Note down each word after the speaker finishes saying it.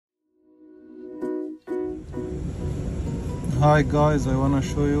Hi guys, I want to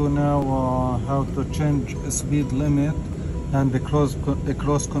show you now how to change speed limit and the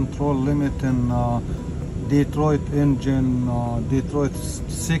cross control limit in Detroit engine Detroit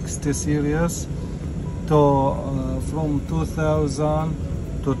 60 series to from 2000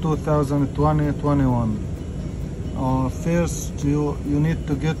 to 2020-21. First you need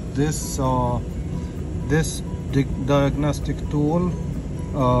to get this this diagnostic tool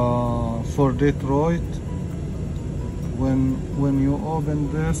for Detroit. When you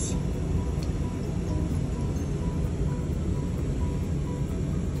open this,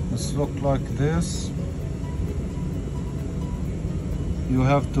 it's look like this. You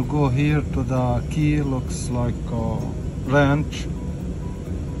have to go here to the key, looks like a wrench.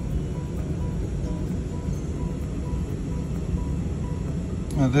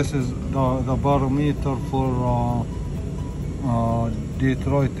 And this is the barometer for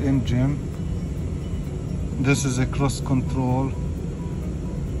Detroit engine. This is a cross control.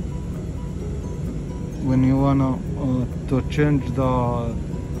 When you wanna to change the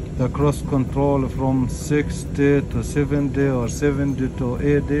cross control from 60 to 70 or 70 to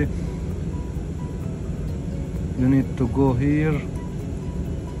 80, you need to go here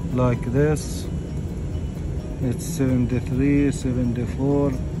like this. It's 73,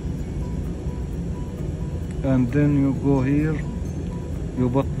 74, and then you go here, you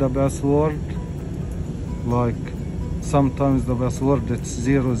put the password. Like sometimes the password it's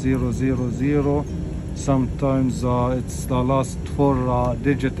 0000, sometimes it's the last four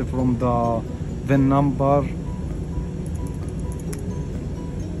digit from the VIN number.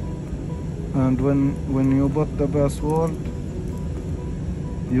 And when you put the password,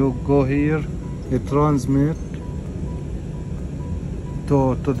 you go here, it transmit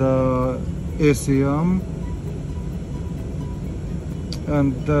to the ACM,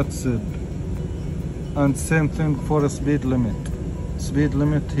 and that's it. And same thing for a speed limit. Speed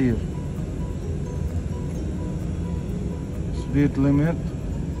limit here. Speed limit.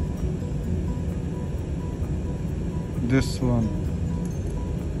 This one.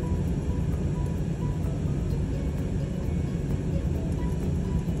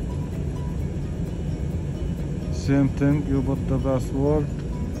 Same thing, you put the password,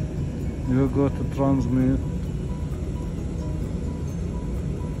 you go to transmit,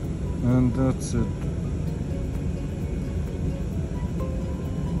 and that's it.